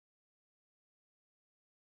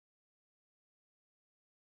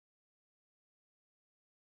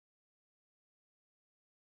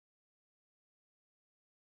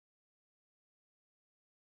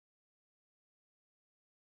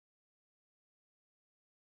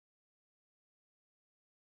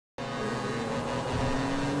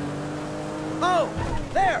Oh,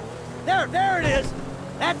 there! There it is!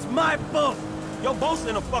 That's my boat! Your boat's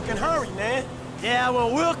in a fucking hurry, man. Yeah,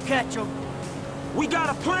 well, we'll catch him. We got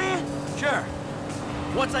a plan? Sure.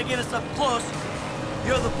 Once I get us up close,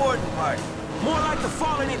 you're the boarding party. More like the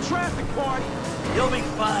falling in traffic party. You'll be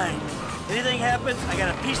fine. Anything happens, I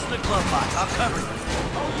got a piece of the glove box. I'll cover you.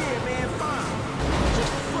 Oh yeah, man, fine.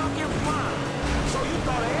 Just fucking fine. So you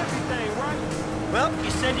thought of everything, right? Well,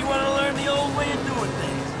 you said you want to learn the old way of doing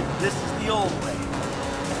things. This is the old way.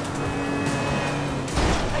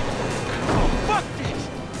 Oh, fuck this!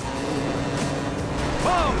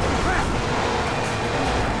 Oh, crap!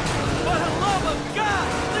 For the love of God,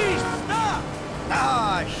 please stop!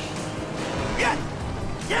 Ah, shit!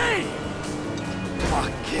 Yay!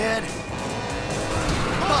 Fuck, kid!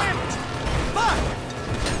 Fuck! Fuck!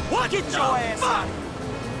 What? Get the your ass fuck? out!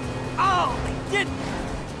 Oh, they didn't!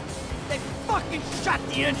 They fucking shot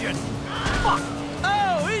the engine! Fuck!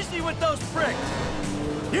 Oh, easy with those pricks!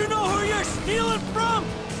 You know who you're stealing from?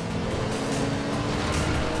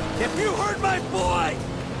 If you hurt my boy,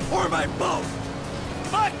 or my boat,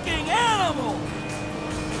 fucking animal!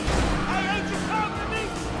 Hey, ain't you talking to me?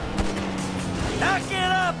 Knock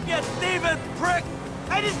it up, you thieving prick!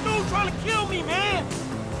 Hey, this dude trying to kill me, man!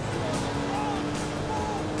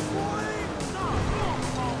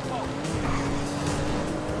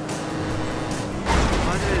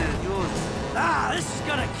 Ah, this is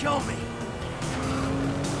gonna kill me!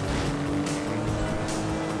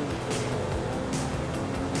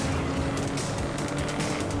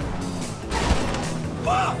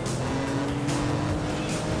 Whoa!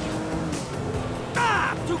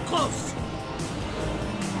 Ah, too close!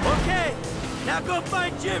 Okay, now go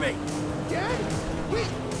find Jimmy! Dad? Wait!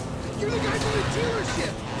 You're the guy from the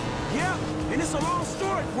dealership! Yeah, and it's a long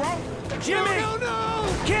story, bro. Jimmy! No, no,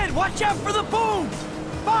 no! Kid, watch out for the boom!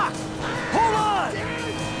 Fuck! Hold on!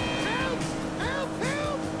 Dad! Help! Help!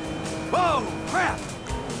 Help! Whoa, crap!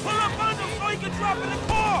 Pull up under so he can drop in the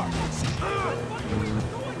car!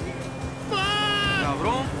 Fuck!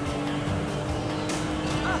 Cabrón!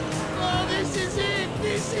 Oh, this is it!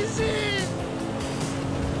 This is it!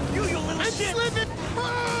 You little I'm shit! slipping!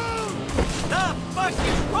 Oh! The fuck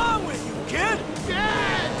is wrong with you, kid?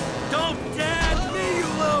 Dad! Don't dad me, you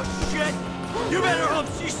little shit! You better hope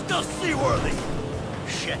she's still seaworthy!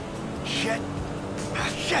 Shit! Shit! Ah,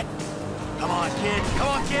 shit! Come on, kid! Come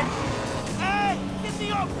on, kid! Hey, get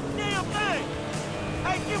me off the damn thing!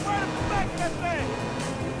 Hey, get right up the back of that thing!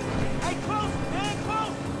 Hey, close, man,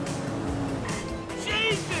 close!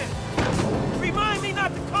 Jesus! Remind me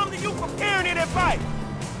not to come to you for parenting advice!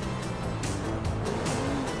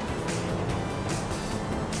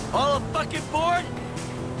 All fucking board?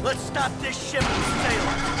 Let's stop this ship from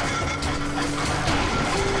sailing!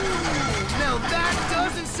 Now that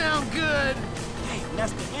doesn't sound good! Hey,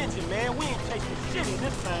 that's the engine, man. We ain't taking shit in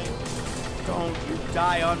this thing. Don't you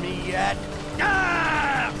die on me yet!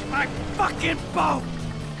 Ah! My fucking boat!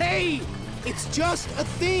 Hey! It's just a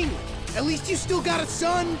thing! At least you still got a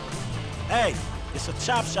son! Hey, it's a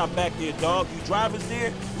chop shop back there, dog. You drivers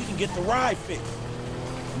there, we can get the ride fixed.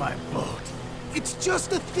 My boat! It's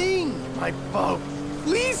just a thing! My boat!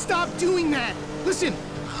 Please stop doing that! Listen,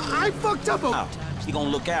 I fucked up Now, he gonna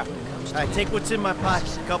look after it. All right, take what's in my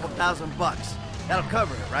pocket, a couple $1,000 bucks. That'll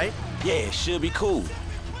cover it, right? Yeah, it should be cool.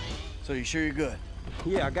 So you sure you're good?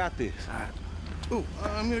 Yeah, I got this. All right. Oh,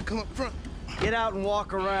 I'm gonna come up front. Get out and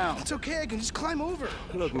walk around. It's okay, I can just climb over.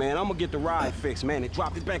 Look, man, I'm gonna get the ride fixed, man, and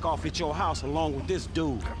drop it back off at your house along with this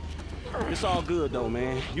dude. It's all good, though,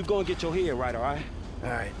 man. You go and get your head right, all right? All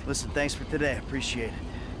right, listen, thanks for today. Appreciate it.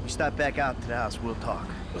 You stop back out to the house, we'll talk.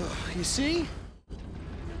 You see?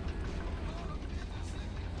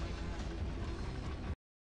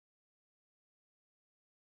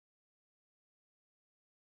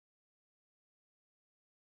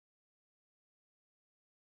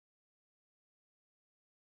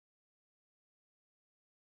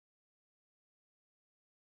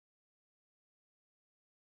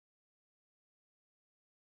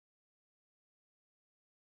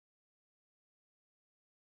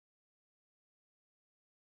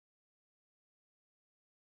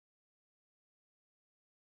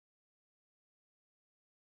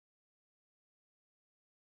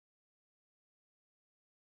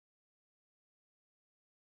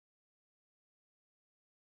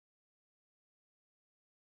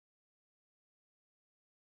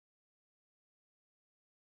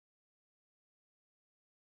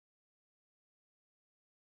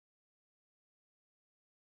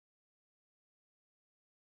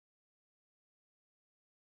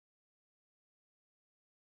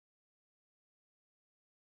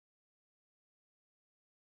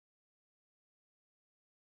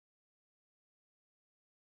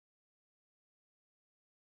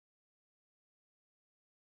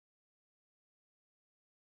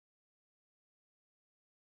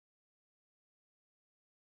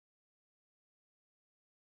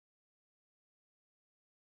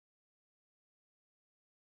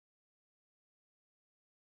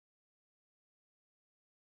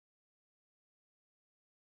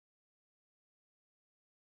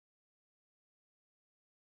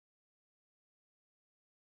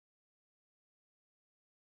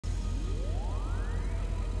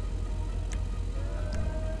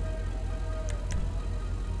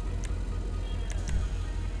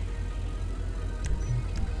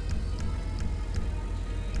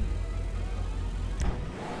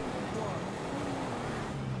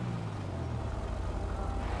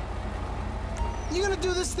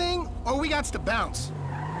 do this thing, or we got to bounce.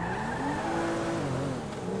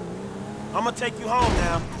 I'm gonna take you home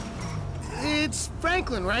now. It's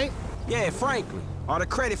Franklin, right? Yeah, Franklin, or the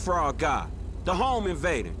credit fraud guy, the home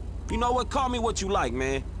invader. You know what? Call me what you like,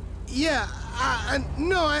 man. Yeah,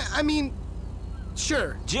 no, I mean,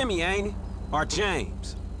 sure. Jimmy, ain't it? Or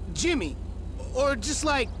James? Jimmy. Or just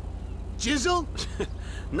like, Jizzle?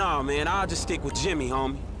 Nah, man, I'll just stick with Jimmy,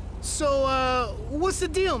 homie. So, what's the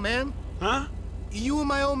deal, man? Huh? You and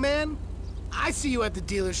my old man? I see you at the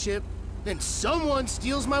dealership. Then someone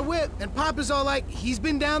steals my whip, and Pop is all like, he's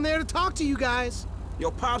been down there to talk to you guys.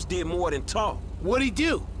 Your pops did more than talk. What'd he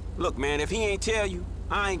do? Look, man, if he ain't tell you,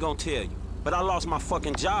 I ain't gonna tell you. But I lost my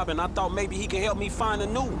fucking job, and I thought maybe he could help me find a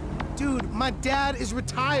new one. Dude, my dad is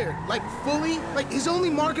retired. Like, fully. Like, his only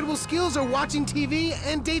marketable skills are watching TV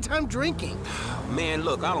and daytime drinking. Man,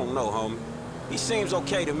 look, I don't know, homie. He seems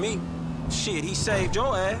okay to me. Shit, he saved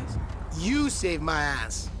your ass. You saved my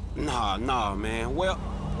ass. Nah, man.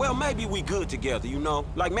 Well, maybe we good together, you know?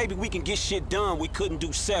 Like, maybe we can get shit done we couldn't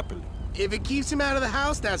do separately. If it keeps him out of the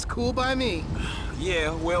house, that's cool by me.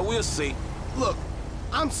 Yeah, well, we'll see. Look,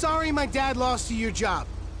 I'm sorry my dad lost you your job.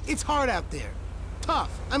 It's hard out there.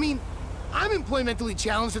 Tough. I mean, I'm employmentally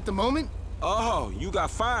challenged at the moment. Oh, you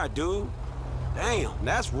got fired, dude. Damn,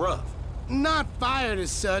 that's rough. Not fired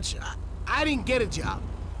as such. I didn't get a job.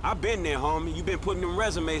 I've been there, homie. You been putting them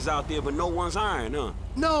resumes out there, but no one's hiring, huh?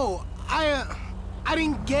 No, I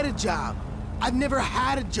didn't get a job. I've never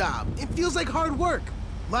had a job. It feels like hard work.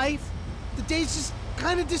 Life, the days just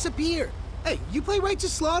kind of disappear. Hey, you play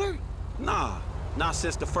Righteous Slaughter? Nah, not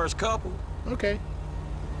since the first couple. Okay.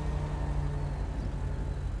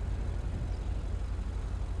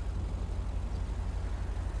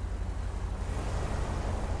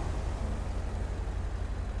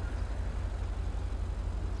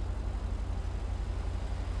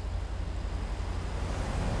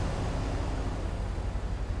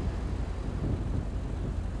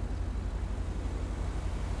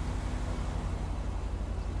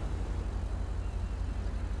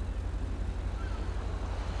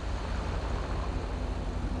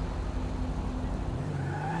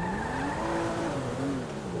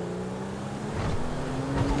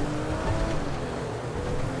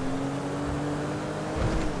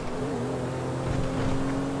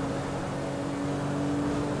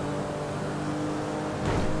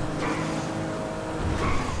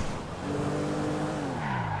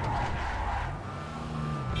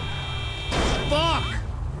 Fuck!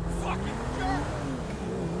 Fucking jerk!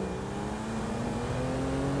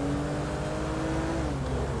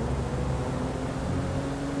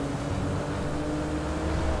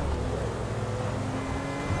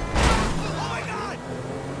 Oh my God!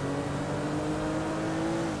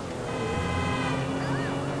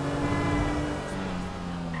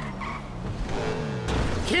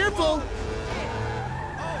 Careful!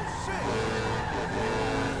 Oh shit!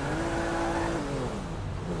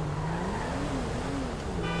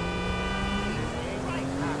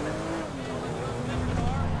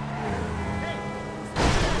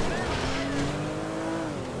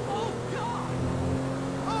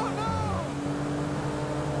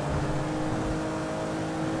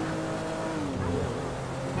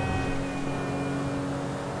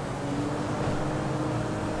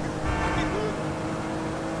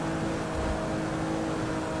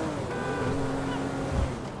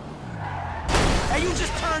 Hey, you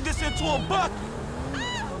just turned this into a bucket.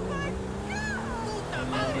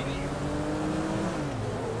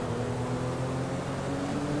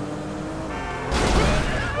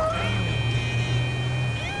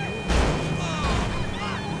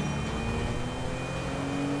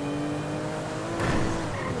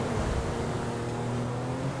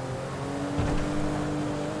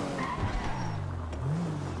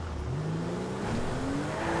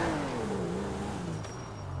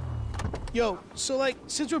 Yo, so like,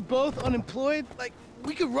 since we're both unemployed, like,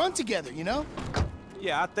 we could run together, you know?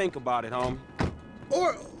 Yeah, I think about it, homie.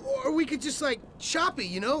 Or we could just like, shop it,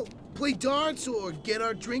 you know? Play darts or get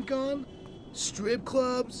our drink on. Strip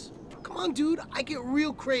clubs. Come on, dude, I get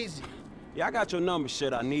real crazy. Yeah, I got your number,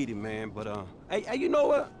 shit. I need it, man. But, hey, you know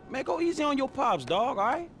what? Man, go easy on your pops, dog, all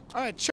right? All right,